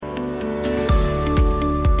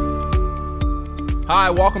Hi,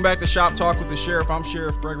 welcome back to Shop Talk with the Sheriff. I'm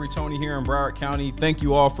Sheriff Gregory Tony here in Broward County. Thank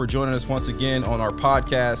you all for joining us once again on our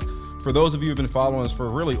podcast. For those of you who have been following us for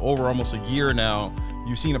really over almost a year now,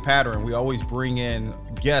 you've seen a pattern. We always bring in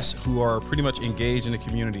guests who are pretty much engaged in the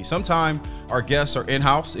community. Sometimes our guests are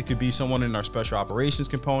in-house. It could be someone in our special operations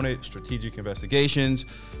component, strategic investigations,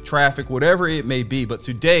 traffic, whatever it may be. But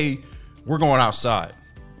today, we're going outside.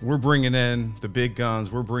 We're bringing in the big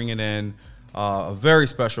guns. We're bringing in a very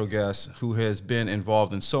special guest who has been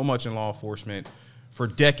involved in so much in law enforcement for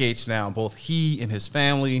decades now. Both he and his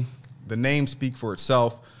family, the name speak for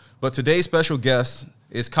itself. But today's special guest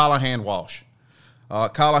is Callahan Walsh.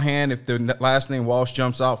 Callahan, if the last name Walsh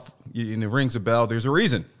jumps out and it rings a bell, there's a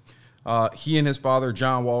reason. He and his father,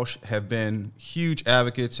 John Walsh, have been huge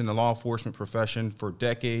advocates in the law enforcement profession for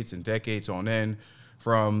decades and decades on end,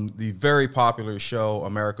 from the very popular show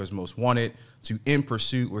America's Most Wanted to In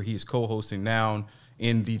Pursuit, where he's co-hosting now,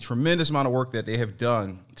 in the tremendous amount of work that they have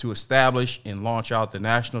done to establish and launch out the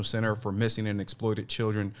National Center for Missing and Exploited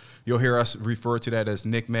Children. You'll hear us refer to that as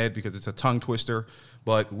NCMED because it's a tongue twister,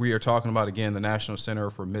 but we are talking about, again, the National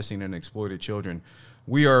Center for Missing and Exploited Children.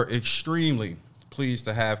 We are extremely pleased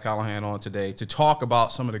to have Callahan on today to talk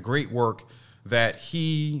about some of the great work that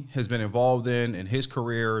he has been involved in his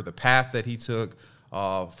career, the path that he took,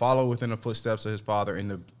 follow within the footsteps of his father,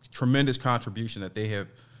 and the tremendous contribution that they have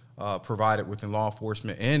provided within law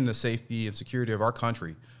enforcement and the safety and security of our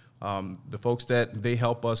country. The folks that they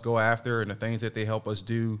help us go after and the things that they help us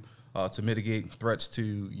do to mitigate threats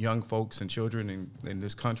to young folks and children in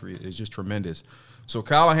this country is just tremendous. So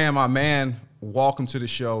Callahan, my man, welcome to the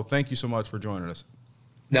show. Thank you so much for joining us.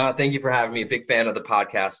 No, thank you for having me. A big fan of the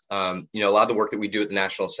podcast. A lot of the work that we do at the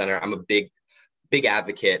National Center, I'm a big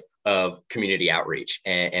advocate of community outreach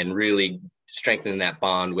and really strengthening that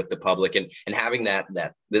bond with the public and having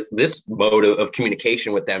this mode of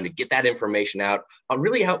communication with them to get that information out. I'll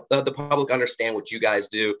really help the public understand what you guys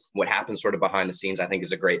do, what happens sort of behind the scenes, I think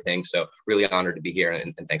is a great thing. So really honored to be here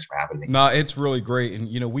and thanks for having me. No, it's really great.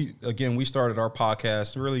 And, we started our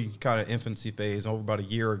podcast really kind of infancy phase over about a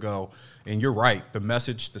year ago. And you're right. The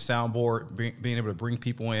message, the soundboard, being able to bring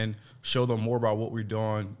people in, show them more about what we're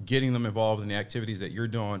doing, getting them involved in the activities that you're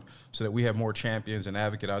doing so that we have more champions and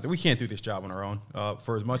advocates out there. We can't do this job on our own.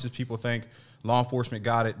 For as much as people think law enforcement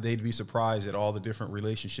got it, they'd be surprised at all the different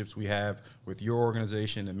relationships we have with your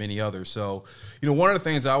organization and many others. So, one of the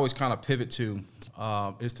things I always kind of pivot to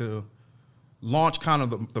is to launch kind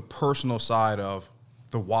of the personal side of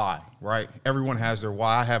the why, right? Everyone has their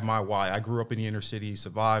why. I have my why. I grew up in the inner city,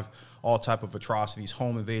 survived all type of atrocities,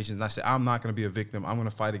 home invasions. And I said, I'm not going to be a victim. I'm going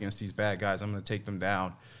to fight against these bad guys. I'm going to take them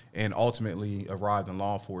down, and ultimately arrived in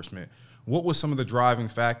law enforcement. What was some of the driving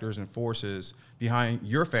factors and forces behind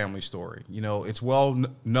your family story? It's well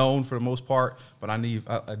known for the most part, but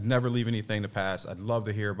I'd never leave anything to pass. I'd love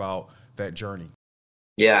to hear about that journey.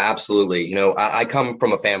 Yeah, absolutely. I come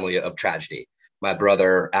from a family of tragedy. My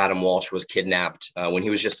brother, Adam Walsh, was kidnapped when he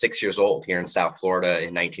was just 6 years old here in South Florida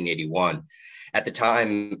in 1981. At the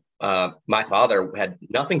time, my father had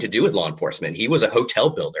nothing to do with law enforcement. He was a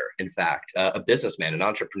hotel builder, in fact, a businessman, an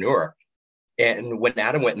entrepreneur. And when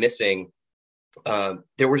Adam went missing,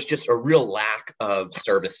 there was just a real lack of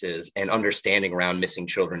services and understanding around missing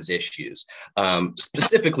children's issues,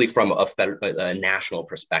 specifically from a national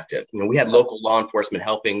perspective. We had local law enforcement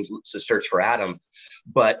helping to search for Adam,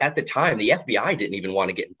 but at the time, the FBI didn't even want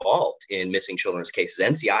to get involved in missing children's cases.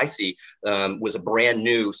 NCIC was a brand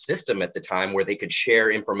new system at the time where they could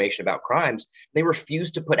share information about crimes. They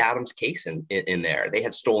refused to put Adam's case in there. They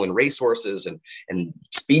had stolen racehorses and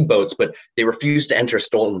speedboats, but they refused to enter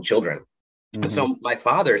stolen children. Mm-hmm. And so my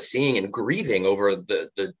father, seeing and grieving over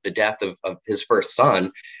the death of his first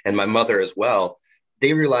son, and my mother as well,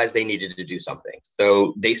 they realized they needed to do something.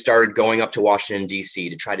 So they started going up to Washington, D.C.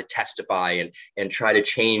 to try to testify and try to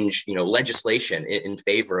change, legislation in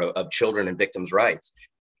favor of children and victims' rights.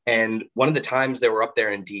 And one of the times they were up there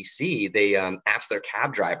in D.C., they asked their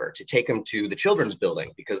cab driver to take them to the children's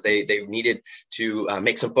building because they needed to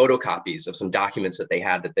make some photocopies of some documents that they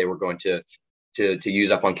had that they were going to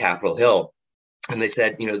use up on Capitol Hill. And they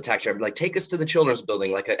said, the taxi driver, take us to the children's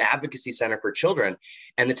building, like an advocacy center for children.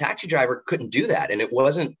 And the taxi driver couldn't do that. And it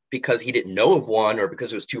wasn't because he didn't know of one or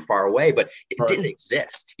because it was too far away, but it didn't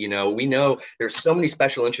exist. We know there's so many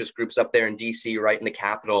special interest groups up there in DC, right in the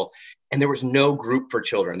Capitol, and there was no group for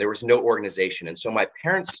children. There was no organization. And so my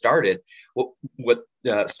parents started what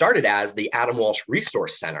started as the Adam Walsh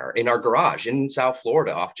Resource Center in our garage in South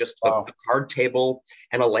Florida, off just a card table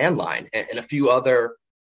and a landline and a few other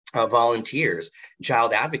volunteers,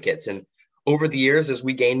 child advocates. And over the years, as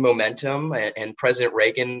we gained momentum and President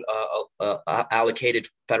Reagan allocated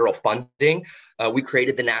federal funding, we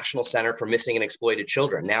created the National Center for Missing and Exploited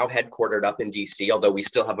Children, now headquartered up in DC, although we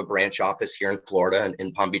still have a branch office here in Florida and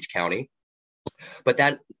in Palm Beach County. But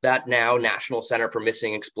that now National Center for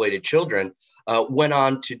Missing and Exploited Children went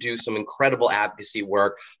on to do some incredible advocacy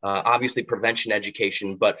work, obviously prevention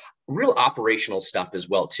education, but real operational stuff as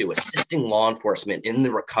well, too, assisting law enforcement in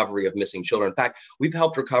the recovery of missing children. In fact, we've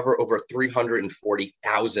helped recover over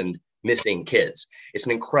 340,000 missing kids. It's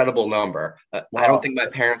an incredible number. Wow. I don't think my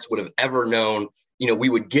parents would have ever known, we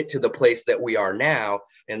would get to the place that we are now.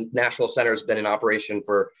 And National Center has been in operation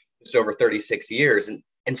for just over 36 years.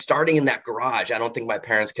 And starting in that garage, I don't think my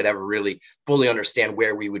parents could ever really fully understand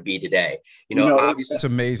where we would be today. Obviously, it's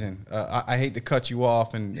amazing. I hate to cut you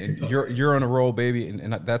off, and you're on a roll, baby,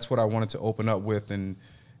 and that's what I wanted to open up with, and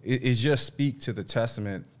it just speak to the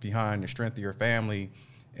testament behind the strength of your family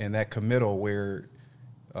and that committal. Where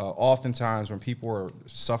oftentimes when people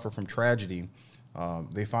suffer from tragedy,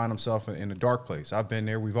 they find themselves in a dark place. I've been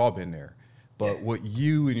there. We've all been there. But what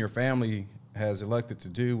you and your family has elected to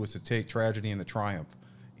do was to take tragedy into triumph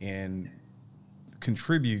and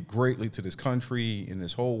contribute greatly to this country and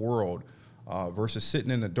this whole world, versus sitting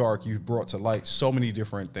in the dark. You've brought to light so many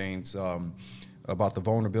different things about the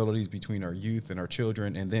vulnerabilities between our youth and our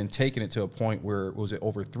children, and then taking it to a point where, was it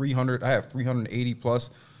over 300? I have 380 plus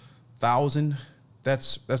thousand.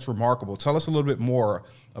 That's remarkable. Tell us a little bit more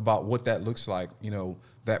about what that looks like,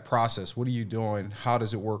 that process. What are you doing? How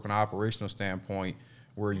does it work on an operational standpoint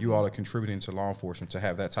where you all are contributing to law enforcement to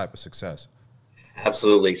have that type of success?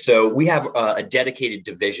 Absolutely. So we have a dedicated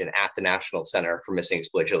division at the National Center for Missing and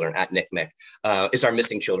Exploited Children at NCMEC. It's our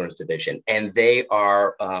Missing Children's Division, and they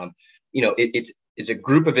are, it's a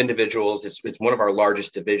group of individuals. It's one of our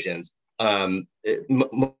largest divisions,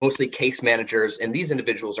 mostly case managers, and these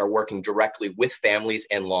individuals are working directly with families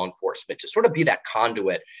and law enforcement to sort of be that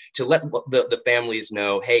conduit to let the families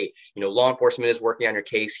know, hey, law enforcement is working on your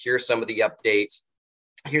case. Here's some of the updates.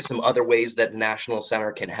 Here's some other ways that the National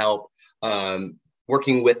Center can help.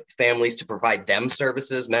 Working with families to provide them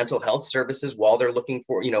services, mental health services, while they're looking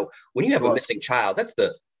for, when you have a missing child, that's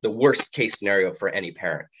the worst case scenario for any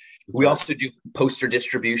parent. We also do poster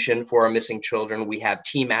distribution for our missing children. We have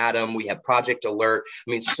Team Adam, we have Project Alert.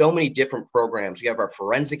 So many different programs. We have our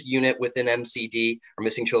forensic unit within MCD, our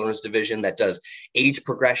Missing Children's Division, that does age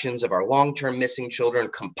progressions of our long-term missing children,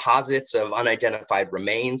 composites of unidentified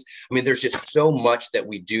remains. There's just so much that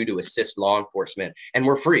we do to assist law enforcement, and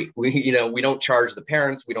we're free. We don't charge the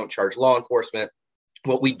parents, we don't charge law enforcement.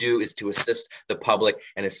 What we do is to assist the public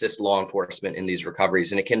and assist law enforcement in these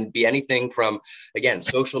recoveries. And it can be anything from, again,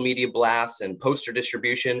 social media blasts and poster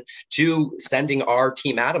distribution to sending our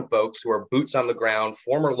Team Adam folks, who are boots on the ground,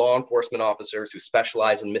 former law enforcement officers who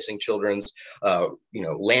specialize in missing children's,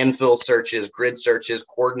 landfill searches, grid searches,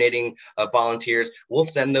 coordinating volunteers. We'll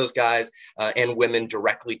send those guys and women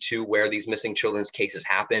directly to where these missing children's cases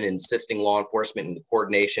happen, and assisting law enforcement in the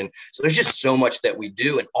coordination. So there's just so much that we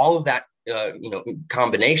do, and all of that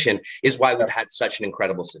combination is why we've had such an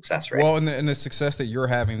incredible success rate. Well, and the success that you're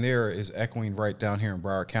having there is echoing right down here in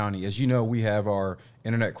Broward County. As you know, we have our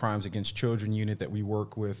Internet Crimes Against Children unit that we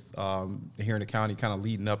work with here in the county, kind of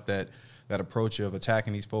leading up that approach of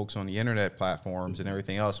attacking these folks on the internet platforms and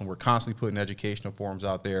everything else. And we're constantly putting educational forums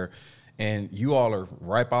out there. And you all are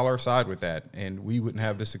right by our side with that. And we wouldn't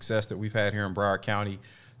have the success that we've had here in Broward County,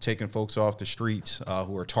 taking folks off the streets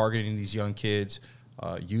who are targeting these young kids,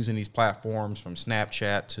 using these platforms from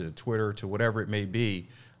Snapchat to Twitter to whatever it may be,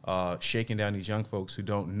 shaking down these young folks who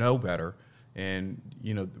don't know better. And,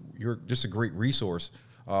 you're just a great resource.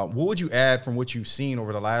 What would you add from what you've seen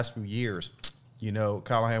over the last few years,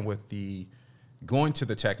 Callahan, with the going to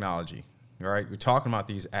the technology, right? We're talking about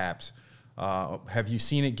these apps. Have you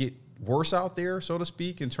seen it get worse out there, so to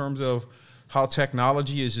speak, in terms of how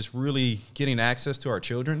technology is just really getting access to our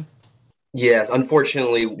children? Yes,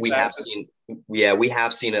 unfortunately, we have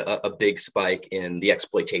seen a big spike in the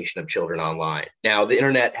exploitation of children online. Now, the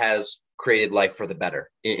internet has created life for the better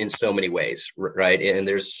in so many ways, right? And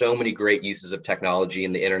there's so many great uses of technology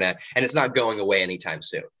in the internet, and it's not going away anytime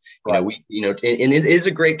soon. Right. And it is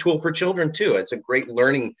a great tool for children too. It's a great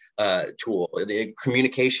learning tool,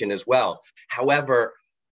 communication as well. However,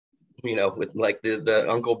 with like the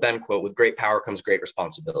Uncle Ben quote, with great power comes great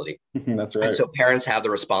responsibility. That's right. And so parents have the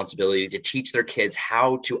responsibility to teach their kids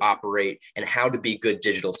how to operate and how to be good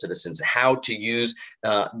digital citizens, how to use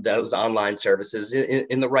those online services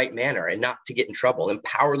in the right manner and not to get in trouble.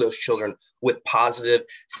 Empower those children with positive,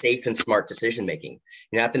 safe, and smart decision making.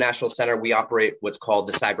 At the National Center, we operate what's called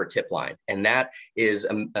the Cyber Tip Line, and that is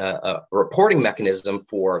a reporting mechanism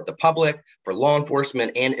for the public, for law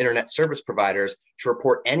enforcement, and internet service providers to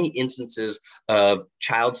report any instances of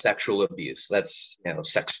child sexual abuse. That's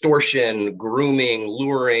sextortion, grooming,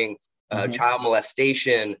 luring, child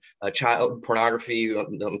molestation, child pornography,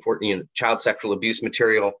 child sexual abuse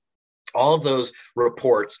material. All of those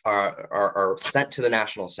reports are sent to the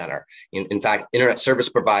National Center. In fact, internet service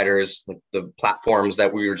providers, like the platforms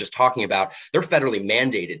that we were just talking about, they're federally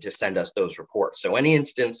mandated to send us those reports. So any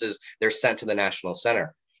instances, they're sent to the National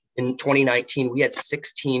Center. In 2019, we had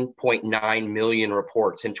 16.9 million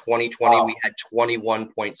reports. In 2020, wow, we had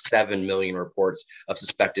 21.7 million reports of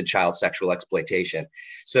suspected child sexual exploitation.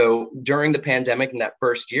 So during the pandemic in that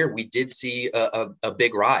first year, we did see a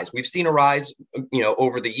big rise. We've seen a rise,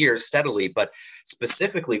 over the years steadily, but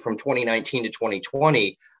specifically from 2019 to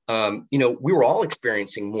 2020, we were all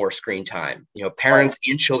experiencing more screen time, parents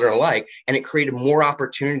and children alike, and it created more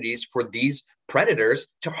opportunities for these predators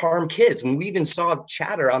to harm kids. And we even saw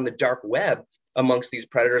chatter on the dark web amongst these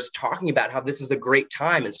predators talking about how this is a great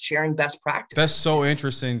time and sharing best practices. That's so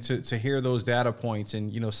interesting to hear those data points.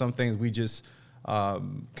 And, some things we just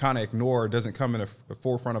kind of ignore, doesn't come in the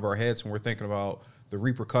forefront of our heads when we're thinking about the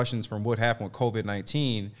repercussions from what happened with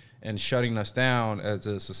COVID-19 and shutting us down as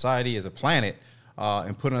a society, as a planet.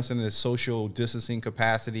 And putting us in this social distancing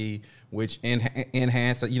capacity, which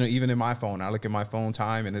enhanced, even in my phone, I look at my phone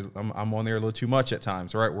time and I'm on there a little too much at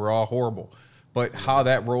times, right? We're all horrible. But how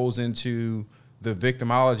that rolls into the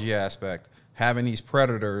victimology aspect, having these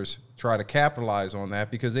predators try to capitalize on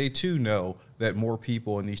that because they too know that more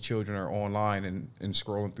people and these children are online and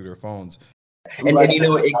scrolling through their phones. And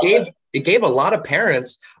it gave a lot of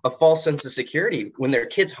parents a false sense of security when their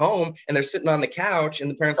kid's home and they're sitting on the couch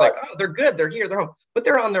and the parent's like, oh, they're good, they're here, they're home, but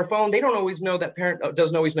they're on their phone. They don't always know, that parent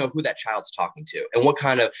doesn't always know who that child's talking to and what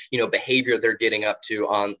kind of, behavior they're getting up to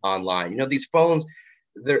online. These phones,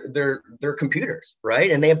 they're computers,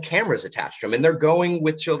 right? And they have cameras attached to them and they're going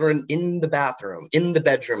with children in the bathroom, in the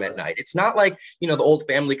bedroom at night. It's not like, the old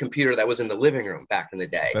family computer that was in the living room back in the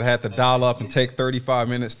day. That had to dial up and take 35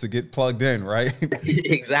 minutes to get plugged in, right?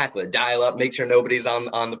 Exactly. Dial up, make sure nobody's on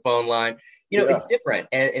the phone line. It's different.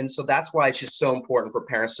 And so that's why it's just so important for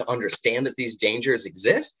parents to understand that these dangers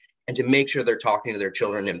exist and to make sure they're talking to their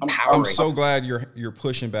children, empowering. I'm so glad you're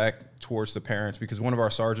pushing back towards the parents, because one of our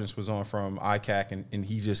sergeants was on from ICAC and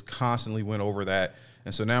he just constantly went over that.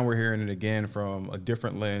 And so now we're hearing it again from a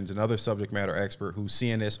different lens, another subject matter expert who's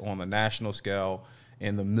seeing this on the national scale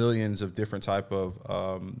and the millions of different type of,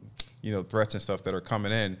 threats and stuff that are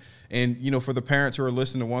coming in. And, for the parents who are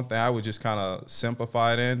listening to one thing, I would just kind of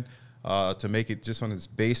simplify it in to make it just on this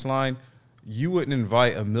baseline. You wouldn't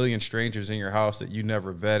invite a million strangers in your house that you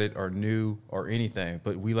never vetted or knew or anything,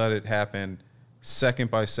 but we let it happen second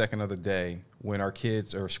by second of the day when our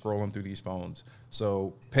kids are scrolling through these phones.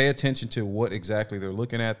 So pay attention to what exactly they're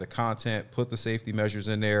looking at, the content, put the safety measures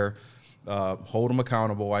in there, hold them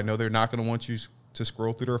accountable. I know they're not going to want you to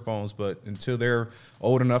scroll through their phones, but until they're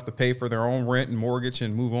old enough to pay for their own rent and mortgage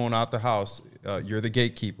and move on out the house, you're the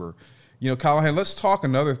gatekeeper. Callahan, let's talk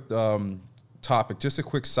another topic, just a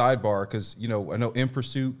quick sidebar, because I know In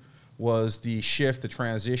Pursuit was the shift, the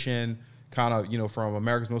transition kind of from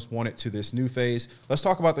America's Most Wanted to this new phase. Let's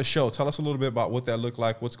talk about the show. Tell us a little bit about what that looked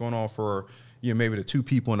like, what's going on for maybe the two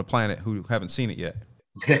people on the planet who haven't seen it yet.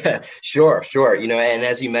 Sure. And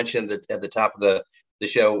as you mentioned at the top of the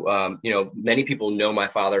show, many people know my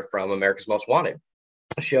father from America's Most Wanted,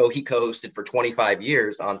 a show he co-hosted for 25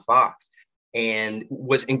 years on Fox, and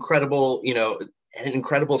was incredible, an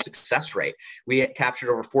incredible success rate. We captured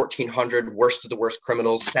over 1,400 worst of the worst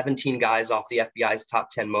criminals, 17 guys off the FBI's top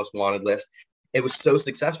 10 most wanted list. It was so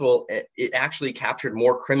successful, it actually captured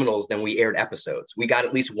more criminals than we aired episodes. We got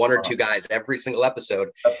at least one or two guys every single episode.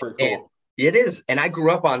 That's pretty cool. And it is. And I grew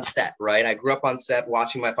up on set, right? I grew up on set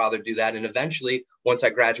watching my father do that. And eventually, once I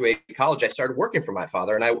graduated college, I started working for my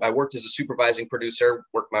father. And I worked as a supervising producer,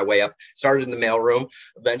 worked my way up, started in the mailroom.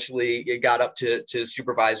 Eventually, it got up to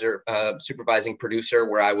supervising producer,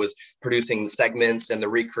 where I was producing segments and the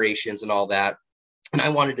recreations and all that. and I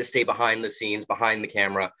wanted to stay behind the scenes, behind the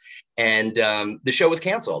camera. And the show was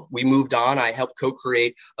canceled. We moved on. I helped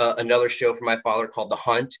co-create another show for my father called The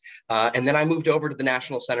Hunt. And then I moved over to the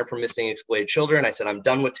National Center for Missing and Exploited Children. I said, I'm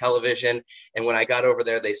done with television. And when I got over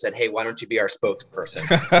there, they said, hey, why don't you be our spokesperson?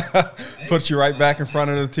 Put you right back in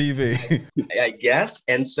front of the TV. I guess.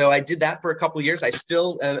 And so I did that for a couple of years. I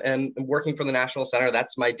still am working for the National Center.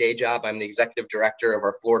 That's my day job. I'm the executive director of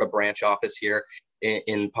our Florida branch office here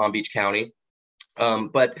in Palm Beach County.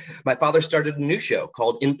 But my father started a new show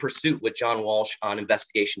called In Pursuit with John Walsh on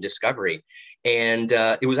Investigation Discovery. And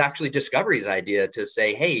it was actually Discovery's idea to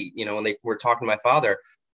say, hey, you know, when they were talking to my father,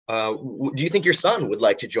 do you think your son would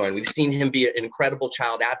like to join? We've seen him be an incredible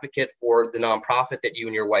child advocate for the nonprofit that you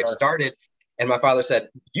and your wife started. And my father said,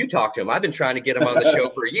 you talk to him. I've been trying to get him on the show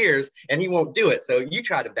for years and he won't do it. So you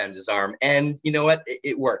try to bend his arm. And you know what?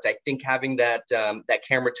 It worked. I think having that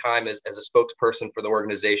camera time as a spokesperson for the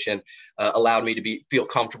organization allowed me to feel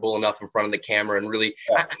comfortable enough in front of the camera and really,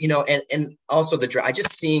 you know, and also I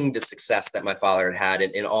just seeing the success that my father had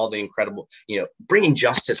and all the incredible, you know, bringing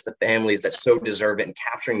justice to families that so deserve it and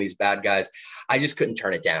capturing these bad guys. I just couldn't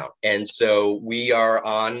turn it down. And so we are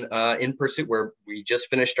on In Pursuit, where we just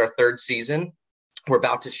finished our 3rd season. We're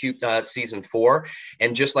about to shoot season 4.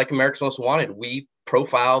 And just like America's Most Wanted, we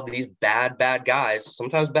profile these bad guys,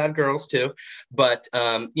 sometimes bad girls too. But,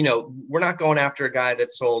 you know, we're not going after a guy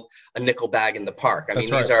that sold a nickel bag in the park. I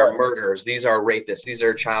mean, these are murderers. These are rapists. These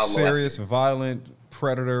are child molesters. Serious, violent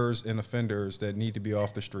predators and offenders that need to be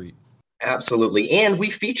off the street. Absolutely. And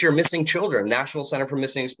we feature missing children. National Center for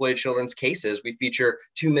Missing and Exploited Children's cases. We feature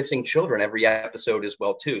 2 missing children every episode as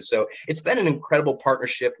well, too. So it's been an incredible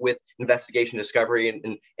partnership with Investigation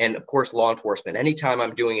Discovery and of course, law enforcement. Anytime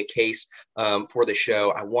I'm doing a case for the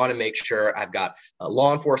show, I want to make sure I've got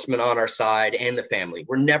law enforcement on our side and the family.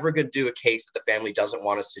 We're never going to do a case that the family doesn't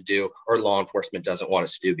want us to do or law enforcement doesn't want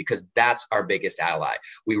us to do, because that's our biggest ally.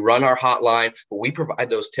 We run our hotline, but we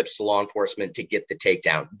provide those tips to law enforcement to get the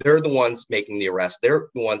takedown. They're the ones making the arrest. They're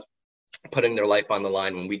the ones putting their life on the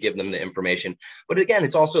line when we give them the information. But again,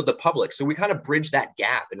 it's also the public. So we kind of bridge that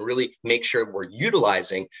gap and really make sure we're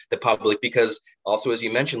utilizing the public, because also, as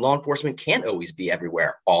you mentioned, law enforcement can't always be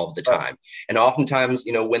everywhere all of the time. And oftentimes,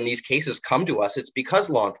 you know, when these cases come to us, it's because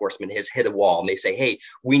law enforcement has hit a wall and they say, hey,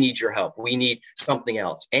 we need your help. We need something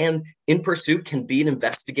else. And In Pursuit can be an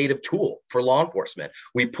investigative tool for law enforcement.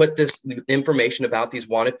 We put this information about these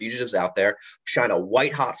wanted fugitives out there, shine a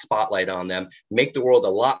white hot spotlight on them, make the world a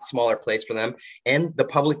lot smaller place for them, and the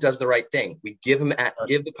public does the right thing. We give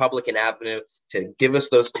the public an avenue to give us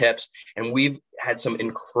those tips, and we've had some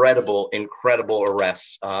incredible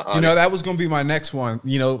arrests. That was going to be my next one.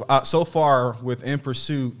 You know, so far with In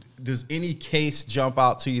Pursuit, does any case jump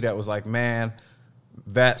out to you that was like, man,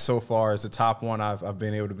 that so far is the top one I've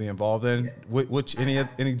been able to be involved in? Which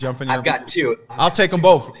any jump in? I've got 2. I'll take them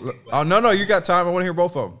both. Oh no, you got time. I want to hear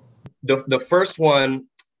both of them. The first one,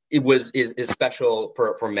 is special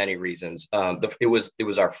for many reasons. It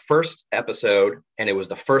was our first episode, and it was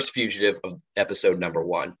the first fugitive of episode number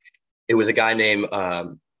 1. It was a guy named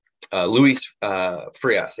Luis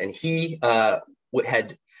Frias, and he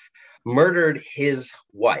had murdered his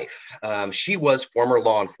wife. She was former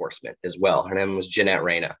law enforcement as well. Her name was Jeanette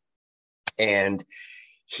Reyna, and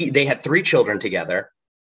they had 3 children together.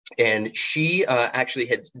 And she actually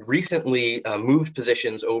had recently moved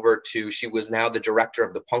positions over she was now the director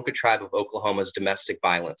of the Ponca Tribe of Oklahoma's domestic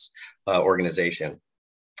violence organization.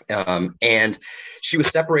 And she was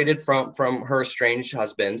separated from her estranged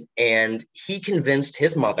husband, and he convinced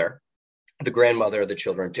his mother, the grandmother of the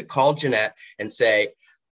children, to call Jeanette and say,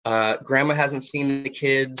 grandma hasn't seen the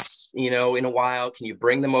kids, in a while. Can you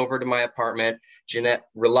bring them over to my apartment? Jeanette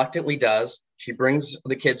reluctantly does. She brings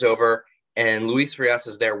the kids over. And Luis Frias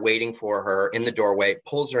is there waiting for her in the doorway,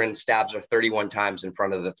 pulls her and stabs her 31 times in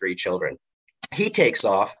front of the 3 children. He takes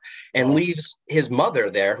off and leaves his mother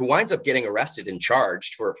there, who winds up getting arrested and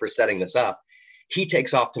charged for setting this up. He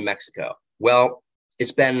takes off to Mexico. Well,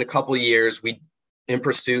 it's been a couple of years. In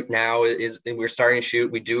Pursuit now we're starting to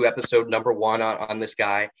shoot. We do episode number 1 on this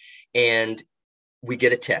guy, and we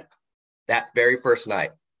get a tip that very first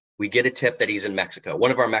night. We get a tip that he's in Mexico,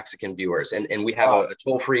 one of our Mexican viewers. And we have a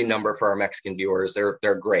toll-free number for our Mexican viewers.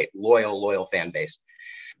 They're great, loyal fan base.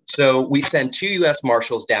 So we send 2 U.S.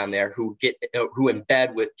 Marshals down there who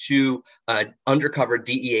embed with 2 undercover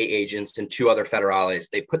DEA agents and 2 other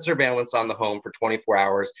federales. They put surveillance on the home for 24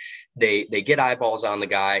 hours. They get eyeballs on the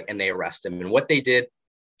guy and they arrest him. And what they did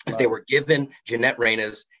is they were given Jeanette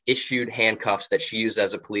Reyna's issued handcuffs that she used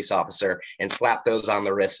as a police officer and slapped those on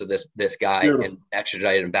the wrists of this guy. Beautiful. And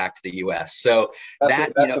extradited him back to the U.S. So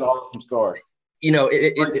that's an awesome story. you know,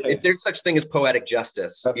 if there's such thing as poetic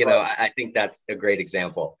justice, that's I think that's a great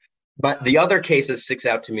example. But the other case that sticks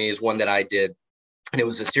out to me is one that I did, and it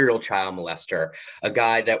was a serial child molester, a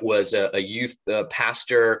guy that was a youth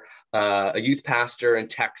pastor in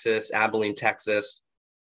Texas, Abilene, Texas.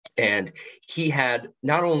 And he had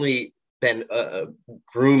not only been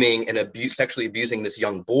grooming and sexually abusing this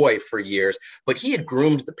young boy for years, but he had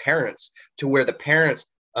groomed the parents to where the parents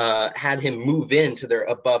had him move into their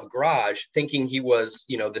above garage thinking he was,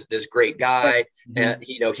 this great guy. And,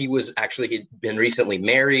 he'd been recently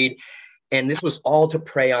married. And this was all to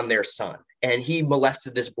prey on their son. And he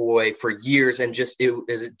molested this boy for years and it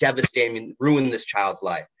was devastating, ruined this child's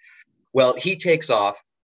life. Well, he takes off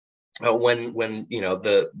when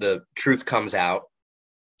the truth comes out.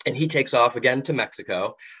 And he takes off again to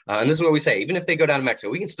Mexico. And this is what we say, even if they go down to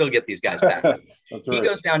Mexico, we can still get these guys back. That's right. He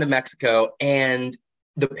goes down to Mexico and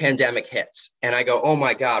the pandemic hits. And I go, oh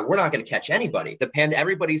my God, we're not going to catch anybody.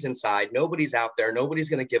 Everybody's inside. Nobody's out there. Nobody's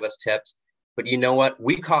going to give us tips. But you know what?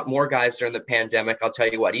 We caught more guys during the pandemic. I'll tell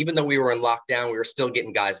you what, even though we were in lockdown, we were still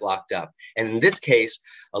getting guys locked up. And in this case,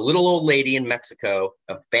 a little old lady in Mexico,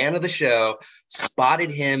 a fan of the show, spotted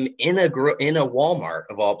him in a Walmart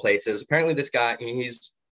of all places. Apparently this guy,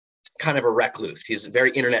 he's kind of a recluse. He's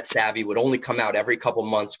very internet savvy, would only come out every couple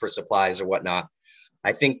months for supplies or whatnot.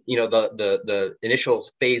 I think, the initial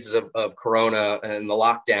phases of Corona and the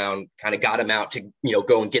lockdown kind of got him out to,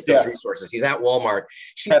 go and get those resources. He's at Walmart.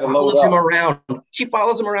 She follows him around. She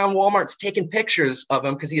follows him around Walmart's taking pictures of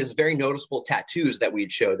him because he has very noticeable tattoos that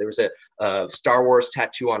we'd show. There was a Star Wars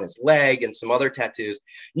tattoo on his leg and some other tattoos.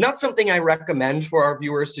 Not something I recommend for our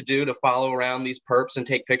viewers to do, to follow around these perps and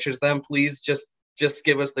take pictures of them. Please just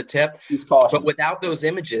give us the tip. But without those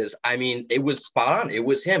images, I mean, it was spot on. It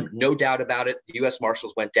was him. No doubt about it. The U.S.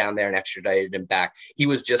 Marshals went down there and extradited him back. He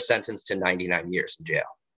was just sentenced to 99 years in jail.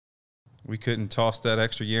 We couldn't toss that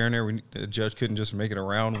extra year in there. The judge couldn't just make it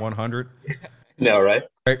around 100. No, right?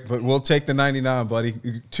 Right, but we'll take the 99,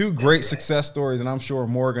 buddy. Two great success stories, and I'm sure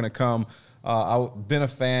more are going to come. I've been a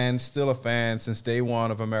fan, still a fan since day one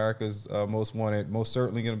of America's Most Wanted. Most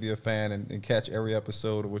certainly going to be a fan and catch every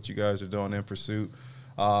episode of what you guys are doing in Pursuit.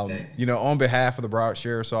 On behalf of the Broward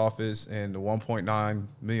Sheriff's Office and the 1.9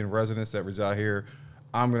 million residents that reside here,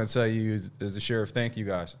 I'm going to tell you as the sheriff, thank you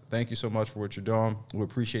guys. Thank you so much for what you're doing. We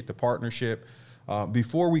appreciate the partnership.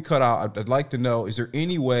 Before we cut out, I'd like to know, is there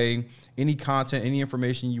any way, any content, any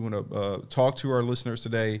information you want to talk to our listeners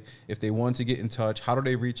today? If they want to get in touch, how do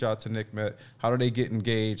they reach out to NCMEC? How do they get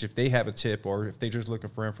engaged if they have a tip or if they're just looking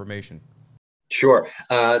for information? Sure.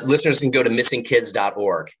 Listeners can go to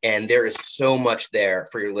missingkids.org, and there is so much there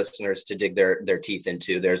for your listeners to dig their teeth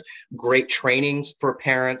into. There's great trainings for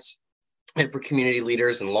parents and for community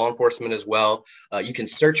leaders and law enforcement as well. You can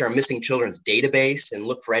search our missing children's database and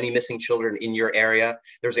look for any missing children in your area.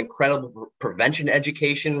 There's incredible prevention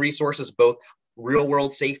education resources, both real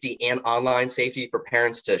world safety and online safety for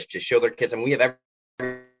parents to show their kids. And we have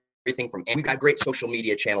everything from, and we've got great social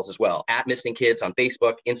media channels as well, at Missing Kids on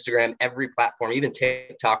Facebook, Instagram, every platform, even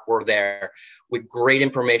TikTok, we're there with great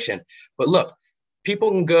information. But look,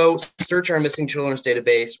 people can go search our missing children's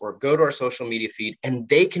database or go to our social media feed, and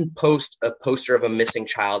they can post a poster of a missing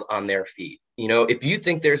child on their feed. If you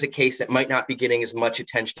think there's a case that might not be getting as much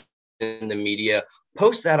attention in the media,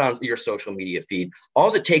 post that on your social media feed.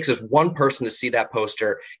 All it takes is one person to see that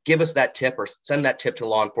poster, give us that tip or send that tip to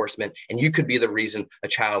law enforcement, and you could be the reason a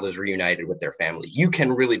child is reunited with their family. You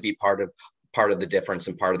can really be part of the difference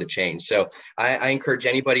and part of the change. So I encourage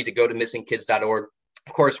anybody to go to missingkids.org.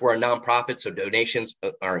 Of course, we're a nonprofit, so donations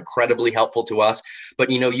are incredibly helpful to us. But,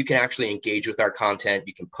 you can actually engage with our content.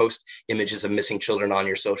 You can post images of missing children on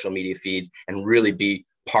your social media feeds and really be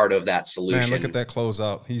part of that solution. Man, look at that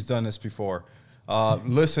closeout. He's done this before.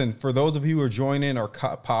 Listen, for those of you who are joining or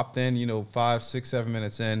popped in, 5, 6, 7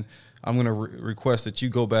 minutes in, I'm going to request that you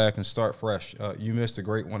go back and start fresh. You missed a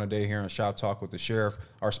great one today here on Shop Talk with the Sheriff.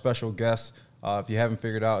 Our special guest, if you haven't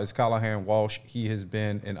figured out, is Callahan Walsh. He has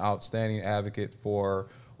been an outstanding advocate for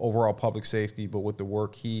overall public safety, but with the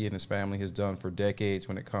work he and his family has done for decades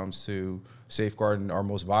when it comes to safeguarding our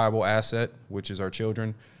most viable asset, which is our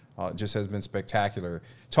children, just has been spectacular.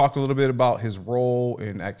 Talked a little bit about his role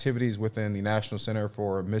and activities within the National Center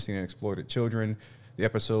for Missing and Exploited Children, the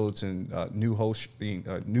episodes and new host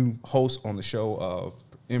on the show of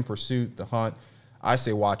In Pursuit, The Hunt. I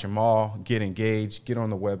say watch them all, get engaged, get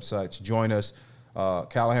on the websites, join us.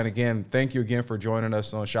 Callahan, again, thank you again for joining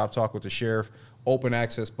us on Shop Talk with the Sheriff. Open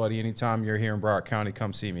access, buddy. Anytime you're here in Broward County,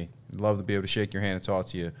 come see me. I'd love to be able to shake your hand and talk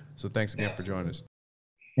to you. So thanks again for joining us.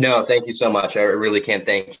 No, thank you so much. I really can't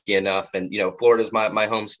thank you enough. And, Florida's my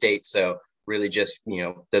home state. So really just,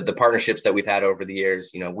 the partnerships that we've had over the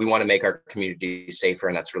years. We want to make our community safer,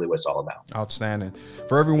 and that's really what it's all about. Outstanding.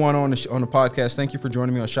 For everyone on the podcast, thank you for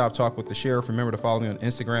joining me on Shop Talk with the Sheriff. Remember to follow me on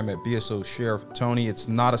Instagram at BSO Sheriff Tony. It's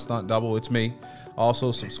not a stunt double, it's me.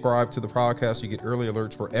 Also, subscribe to the podcast so you get early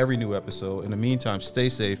alerts for every new episode. In the meantime, stay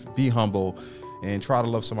safe, be humble, and try to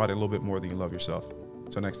love somebody a little bit more than you love yourself.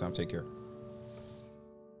 Until next time, take care.